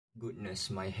Goodness,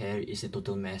 my hair is a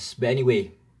total mess. But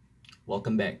anyway,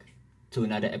 welcome back to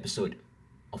another episode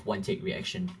of One Take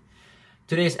Reaction.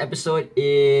 Today's episode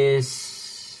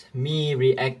is me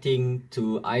reacting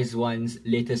to Aizwan's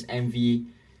latest MV,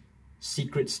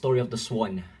 Secret Story of the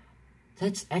Swan.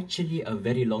 That's actually a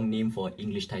very long name for an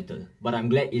English title, but I'm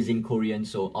glad it's in Korean,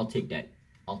 so I'll take that.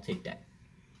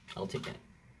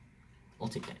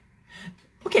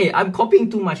 Okay, I'm copying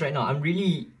too much right now. I'm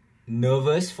really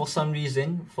nervous for some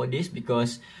reason for this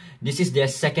because this is their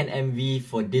second MV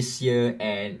for this year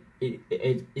and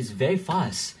it is very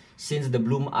fast since the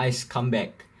Bloom Eyes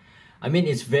comeback. I mean,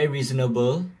 it's very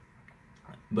reasonable,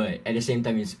 but at the same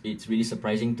time it's really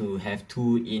surprising to have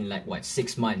two in like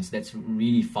 6 months. That's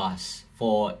really fast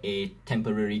for a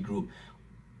temporary group.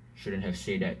 Shouldn't have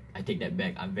said that. I take that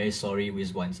back. I'm very sorry,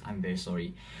 Wizwans. I'm very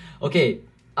sorry. Okay,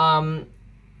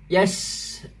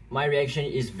 yes, my reaction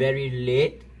is very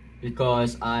late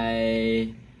because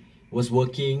I was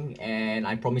working and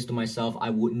I promised to myself I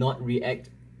would not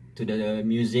react to the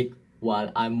music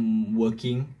while I'm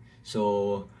working.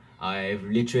 So I've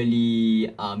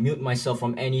literally mute myself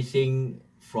from anything,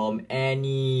 from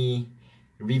any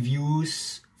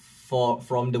reviews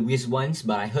from the Wiz ones,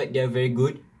 but I heard they're very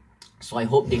good. So I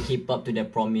hope they keep up to their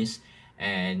promise,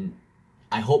 and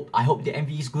I hope the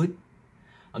MV is good.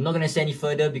 I'm not gonna say any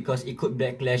further because it could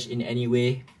backlash in any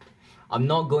way. I'm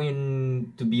not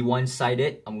going to be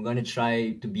one-sided. I'm gonna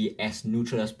try to be as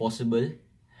neutral as possible.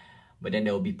 But then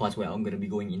there will be parts where I'm gonna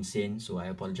be going insane, so I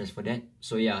apologize for that.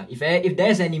 So yeah, if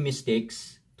there's any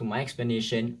mistakes to my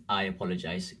explanation, I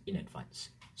apologize in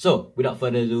advance. So without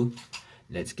further ado,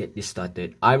 let's get this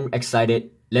started. I'm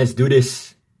excited. Let's do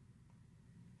this.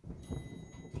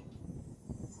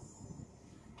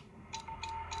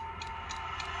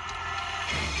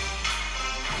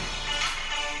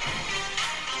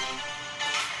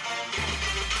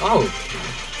 Oh.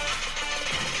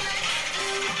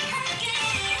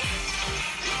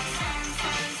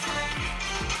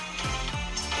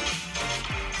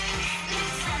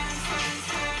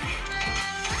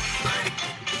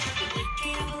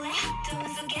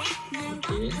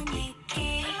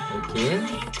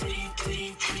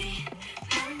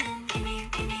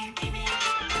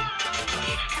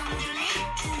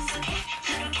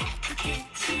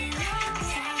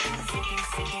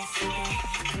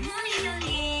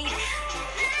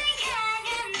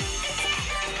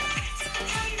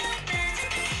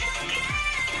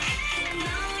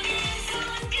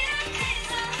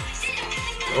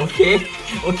 Okay.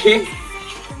 Okay.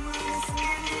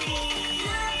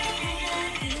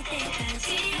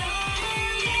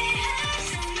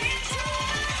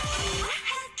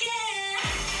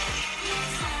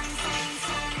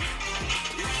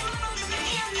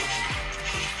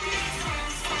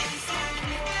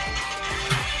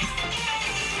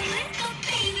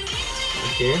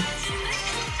 Okay.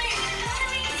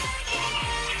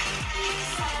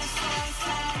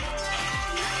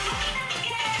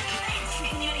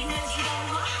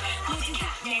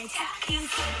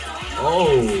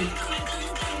 Oh.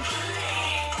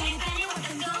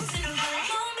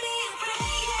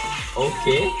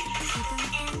 Okay.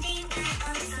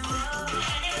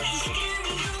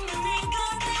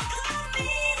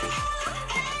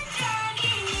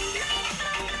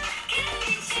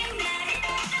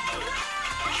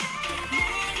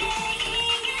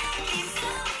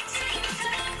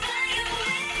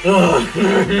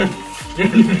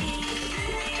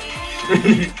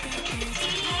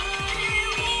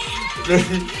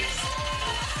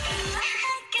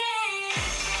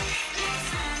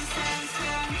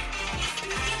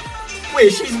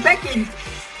 Wait, she's back in.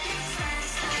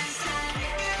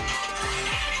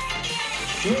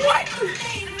 What?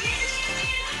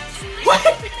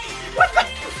 What the?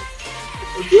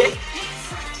 Okay.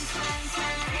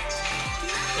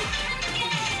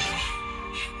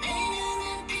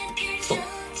 Stop.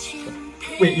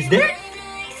 Wait, is there?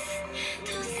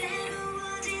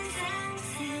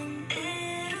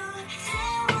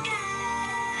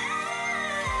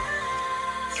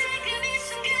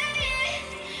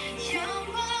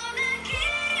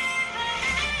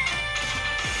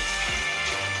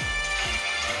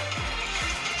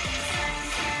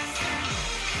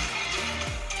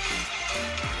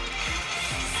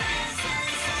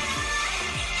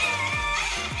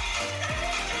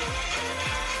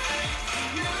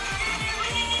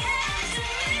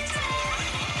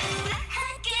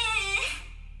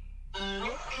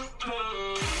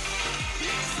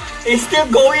 It's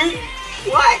still going?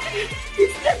 What?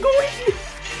 It's still going?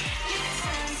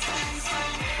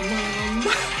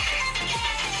 Mom.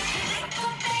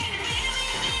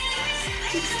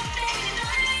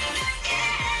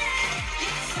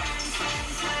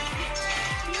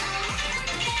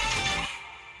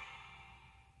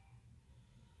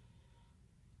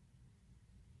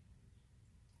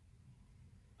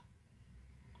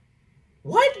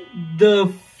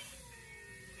 the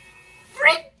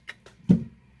frick?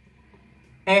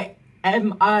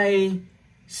 Am I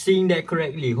seeing that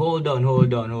correctly? Hold on.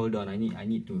 I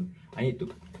need to.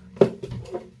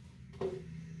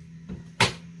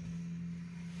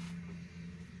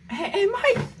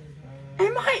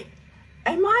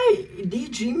 Am I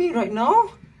daydreaming right now?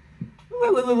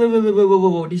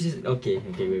 Wait. This is okay.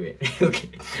 Wait. Okay,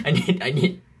 I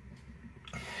need.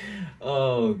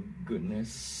 Oh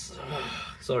goodness.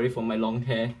 Sorry for my long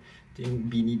hair. I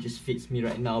think beanie just fits me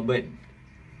right now. But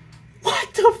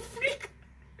what the freak?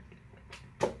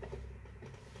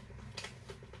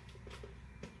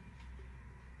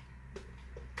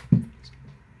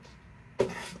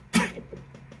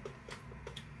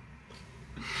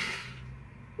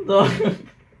 No.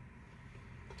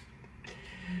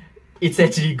 It's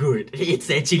actually good.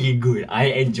 I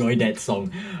enjoy that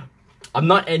song. I'm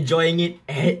not enjoying it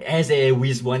as a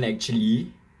Swan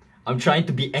actually. I'm trying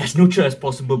to be as neutral as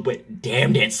possible, but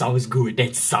damn, that sounds good. Damn!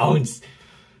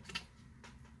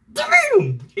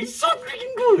 It's so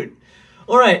freaking good!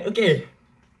 Alright, okay.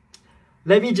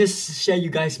 Let me just share you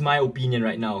guys my opinion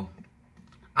right now.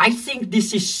 I think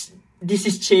this is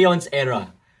Chaeyeon's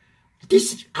era.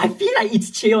 I feel like it's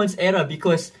Chaeyeon's era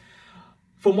because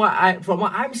from what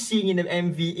I'm seeing in the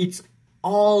MV, it's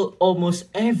almost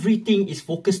everything is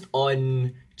focused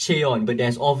on Chaeyeon, but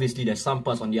there's some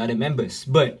parts on the other members.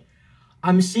 But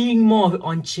I'm seeing more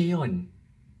on Chaeyeon,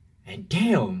 and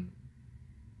damn,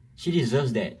 she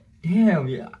deserves that. Damn,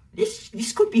 yeah,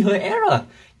 this could be her era.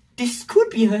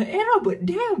 But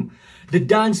damn, the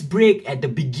dance break at the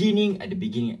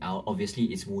beginning, obviously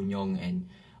it's Woonyoung and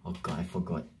oh god, I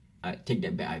forgot. I take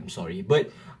that back. I'm sorry,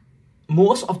 but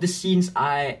most of the scenes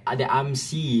that I'm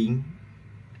seeing,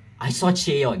 I saw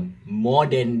Chaeyeon more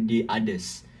than the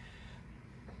others.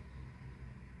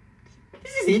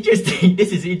 This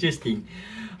is interesting.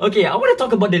 Okay, I want to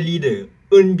talk about the leader,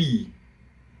 Eunbi.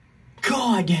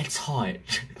 God, that's hot.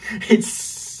 It's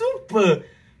super.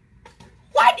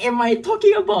 What am I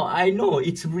talking about? I know,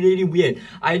 it's really weird.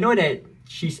 I know that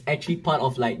she's actually part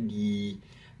of I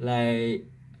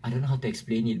don't know how to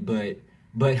explain it, but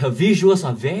her visuals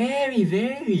are very,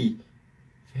 very,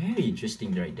 very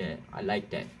interesting right there. I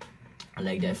like that.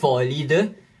 For a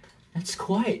leader, that's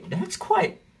quite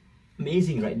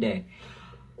amazing right there.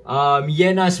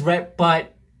 Yena's rap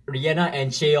part, Rihanna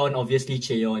and Chaeyeon, obviously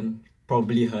Chaeyeon,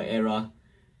 probably her era.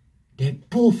 They're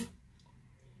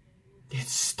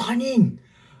stunning.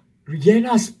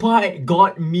 Rihanna's part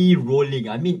got me rolling.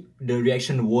 I mean, the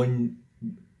reaction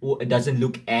doesn't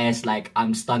look as like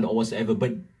I'm stunned or whatsoever,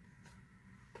 but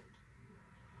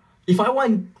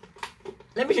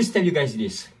let me just tell you guys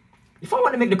this. If I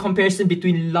want to make the comparison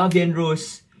between La Vie en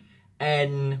Rose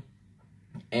and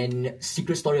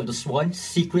Secret Story of the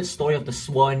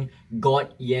Swan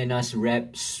got Yena's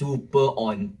rap super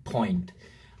on point.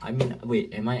 I mean,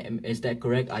 wait, is that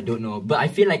correct? I don't know, but I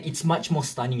feel like it's much more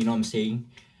stunning, you know what I'm saying?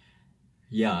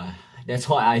 Yeah, that's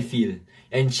how I feel.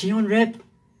 And Chaeyeon rap,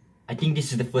 I think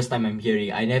this is the first time I'm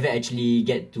hearing. I never actually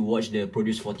get to watch the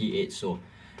Produce 48, so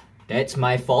that's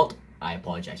my fault. I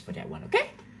apologize for that one,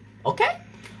 okay?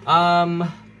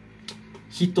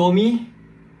 Hitomi,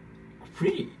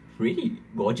 pretty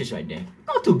gorgeous right there.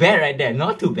 Not too bad right there,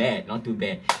 not too bad.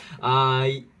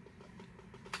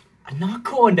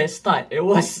 Nako on that start, it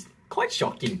was quite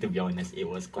shocking, to be honest. It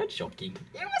was quite shocking.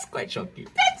 That's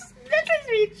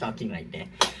really shocking right there.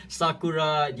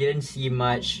 Sakura didn't see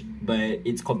much, but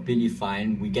it's completely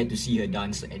fine. We get to see her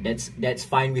dance, and that's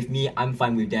fine with me. I'm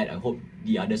fine with that. I hope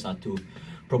the others are too.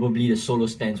 Probably the solo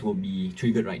stands will be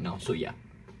triggered right now, so yeah.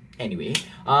 Anyway,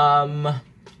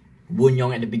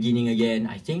 Woonyoung at the beginning again.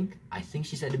 I think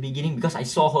she's at the beginning because I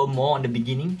saw her more on the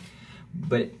beginning.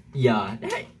 But yeah,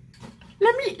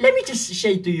 let me just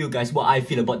share to you guys what I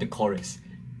feel about the chorus.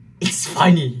 It's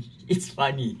funny.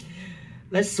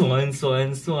 Let's Swan,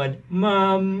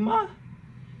 mama.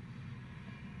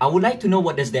 I would like to know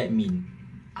what does that mean.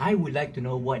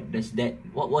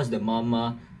 What was the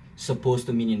mama supposed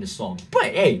to mean in the song?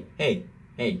 But hey, it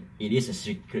is a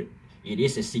secret. It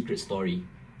is a secret story,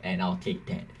 and I'll take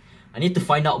that. I need to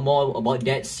find out more about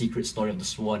that secret story of the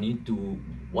Swan. I need to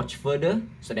watch further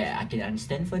so that I can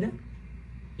understand further.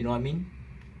 You know what I mean?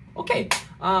 Okay.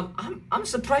 I'm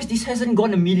surprised this hasn't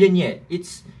gone 1 million yet.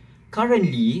 It's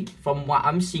currently, from what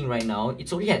I'm seeing right now,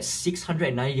 it's only at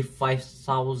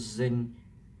 695,000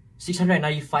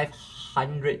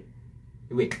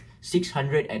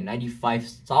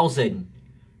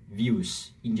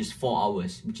 views in just 4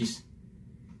 hours, which is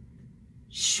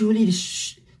surely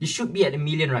this should be at 1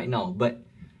 million right now, but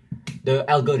the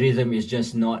algorithm is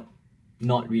just not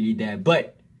really there.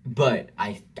 But but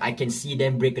I can see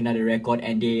them break another record,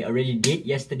 and they already did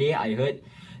yesterday. I heard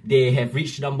they have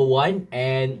reached #1,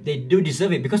 and they do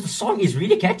deserve it because the song is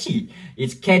really catchy.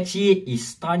 It's catchy, it's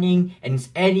stunning, and it's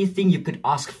anything you could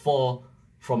ask for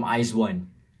from Aizwan.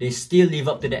 They still live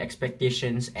up to the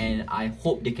expectations, and I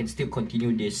hope they can still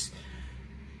continue this.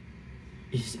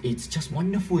 It's just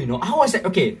wonderful, you know. I was like,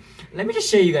 okay, let me just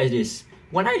show you guys this.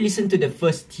 When I listened to the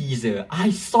first teaser,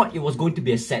 I thought it was going to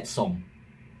be a sad song.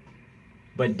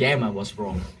 But damn, I was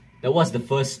wrong. That was the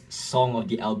first song of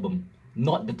the album,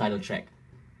 not the title track.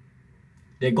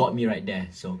 They got me right there.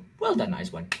 So, well done,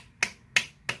 Aizwan.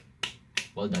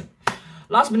 Well done.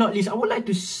 Last but not least, I would like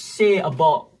to say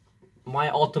about my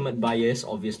ultimate bias.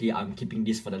 Obviously, I'm keeping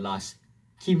this for the last.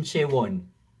 Kim Chae-won.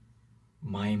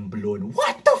 Mind blown.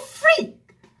 What the freak?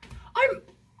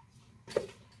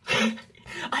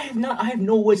 I have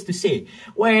no words to say.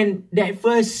 When that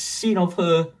first scene of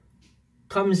her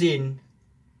comes in,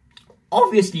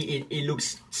 obviously it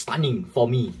looks stunning for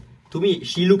me. To me,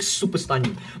 she looks super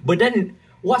stunning. But then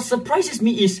what surprises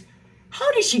me is,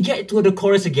 how did she get to the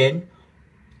chorus again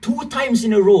 2 times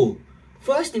in a row?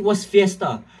 First it was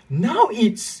Fiesta, now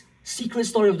it's Secret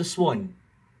Story of the Swan.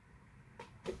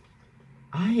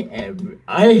 I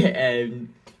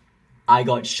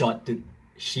got shot to.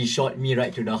 She shot me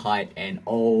right to the heart, and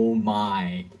oh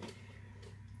my,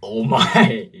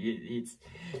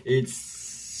 it's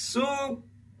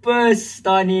super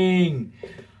stunning.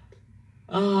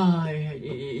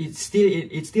 It's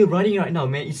still running right now,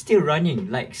 man. It's still running.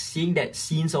 Like, seeing that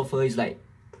scenes of her is like,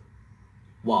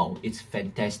 wow, it's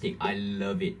fantastic. I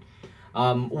love it.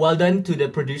 Well done to the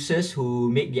producers who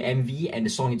make the MV and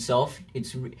the song itself.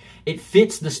 It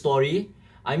fits the story.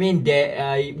 I mean,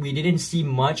 we didn't see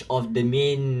much of the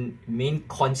main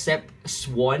concept,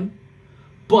 Swan,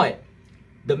 but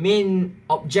the main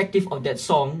objective of that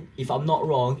song, if I'm not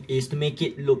wrong, is to make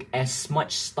it look as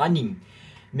much stunning,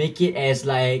 make it as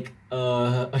like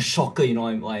a shocker. You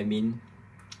know what I mean?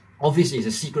 Obviously, it's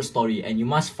a secret story, and you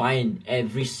must find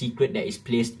every secret that is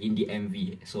placed in the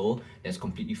MV. So that's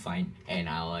completely fine, and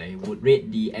I would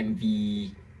rate the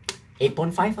MV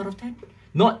 8.5 out of 10.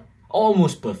 Not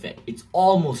almost perfect. It's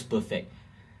almost perfect.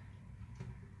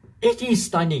 It is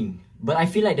stunning, but I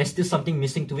feel like there's still something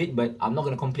missing to it, but I'm not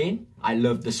gonna complain. I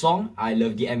love the song, I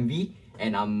love the MV,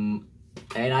 and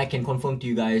I can confirm to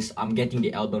you guys, I'm getting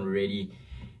the album already.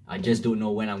 I just don't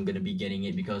know when I'm gonna be getting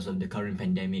it because of the current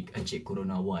pandemic. Encik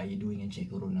Corona, what are you doing, Encik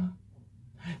Corona?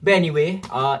 But anyway,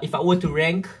 if I were to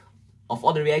rank of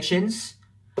all the reactions,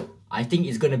 I think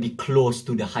it's gonna be close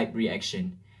to the hype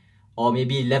reaction, or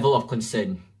maybe level of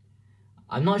concern.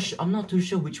 I'm not too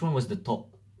sure which one was the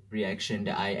top reaction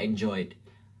that I enjoyed.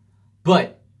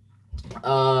 But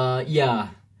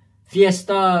yeah,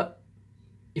 Fiesta,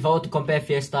 if I were to compare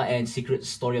Fiesta and Secret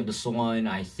Story of the Swan,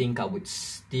 I think I would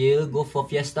still go for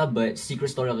Fiesta, but Secret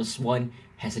Story of the Swan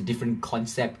has a different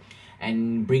concept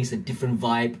and brings a different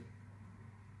vibe.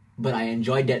 But I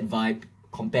enjoyed that vibe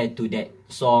compared to that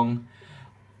song.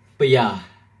 But yeah,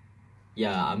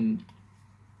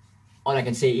 all I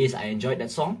can say is I enjoyed that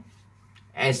song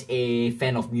as a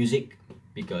fan of music,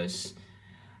 because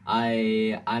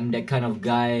I'm that kind of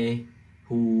guy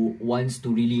who wants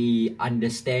to really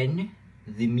understand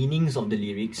the meanings of the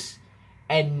lyrics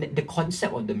and the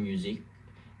concept of the music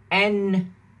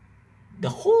and the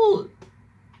whole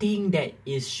thing that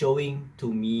is showing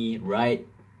to me right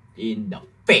in the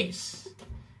face.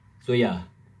 So yeah,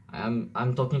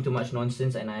 I'm talking too much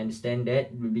nonsense, and I understand that.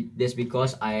 That's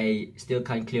because I still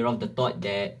can't clear off the thought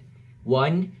that,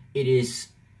 one, it is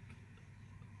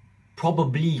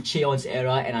probably Chaewon's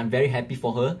era, and I'm very happy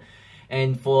for her.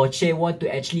 And for Chaewon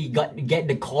to actually get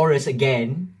the chorus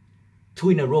again,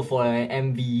 2 in a row for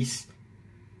MVs,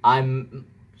 I'm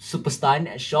super stunned,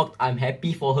 shocked. I'm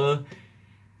happy for her.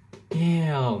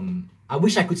 Damn, I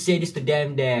wish I could say this to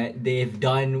them that they've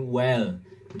done well.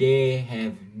 They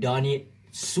have done it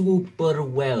super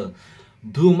well.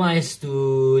 Blue Eyes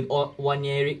to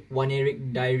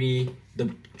Oneiric Diary,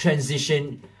 the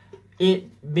transition, it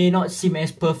may not seem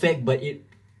as perfect, but it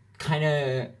kind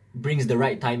of brings the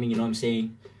right timing, you know what I'm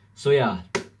saying? So yeah,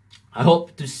 I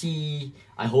hope to see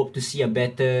a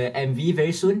better MV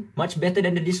very soon. Much better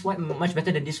than this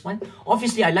one.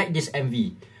 Obviously, I like this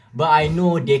MV, but I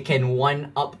know they can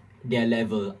one up their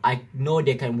level. I know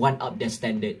they can one up their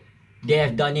standard. They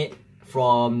have done it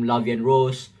from La Vie en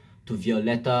Rose to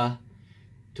Violetta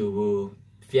to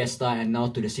Fiesta, and now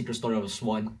to the Secret Story of the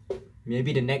Swan.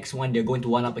 Maybe the next one they're going to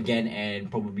one up again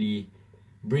and probably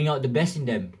bring out the best in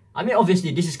them. I mean,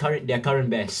 obviously this is their current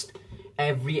best.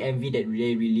 Every MV that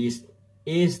they released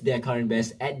is their current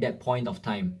best at that point of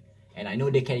time, and I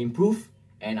know they can improve,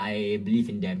 and I believe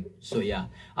in them. So yeah,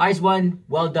 Aizwan,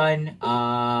 well done.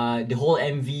 The whole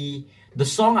MV, the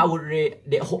song I would rate,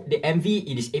 the MV,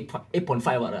 it is 8.5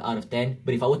 out of 10.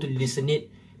 But if I were to listen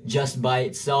it just by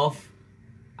itself,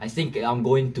 I think it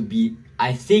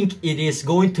is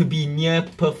going to be near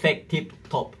perfect tip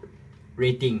top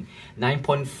rating.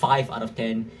 9.5 out of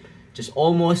 10. Just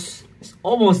almost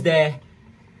there.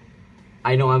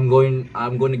 I know I'm going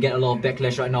to get a lot of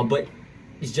backlash right now, but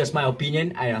it's just my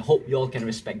opinion. I hope you all can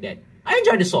respect that. I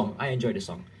enjoy the song.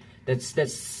 That's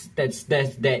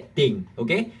that thing.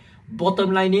 Okay.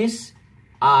 Bottom line is,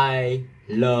 I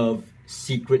love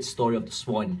Secret Story of the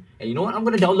Swan, and you know what? I'm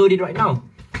gonna download it right now.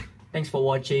 Thanks for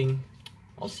watching.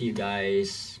 I'll see you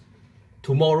guys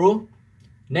tomorrow.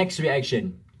 Next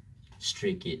reaction,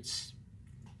 Stray Kids.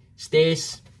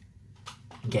 Stays.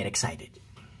 Get excited.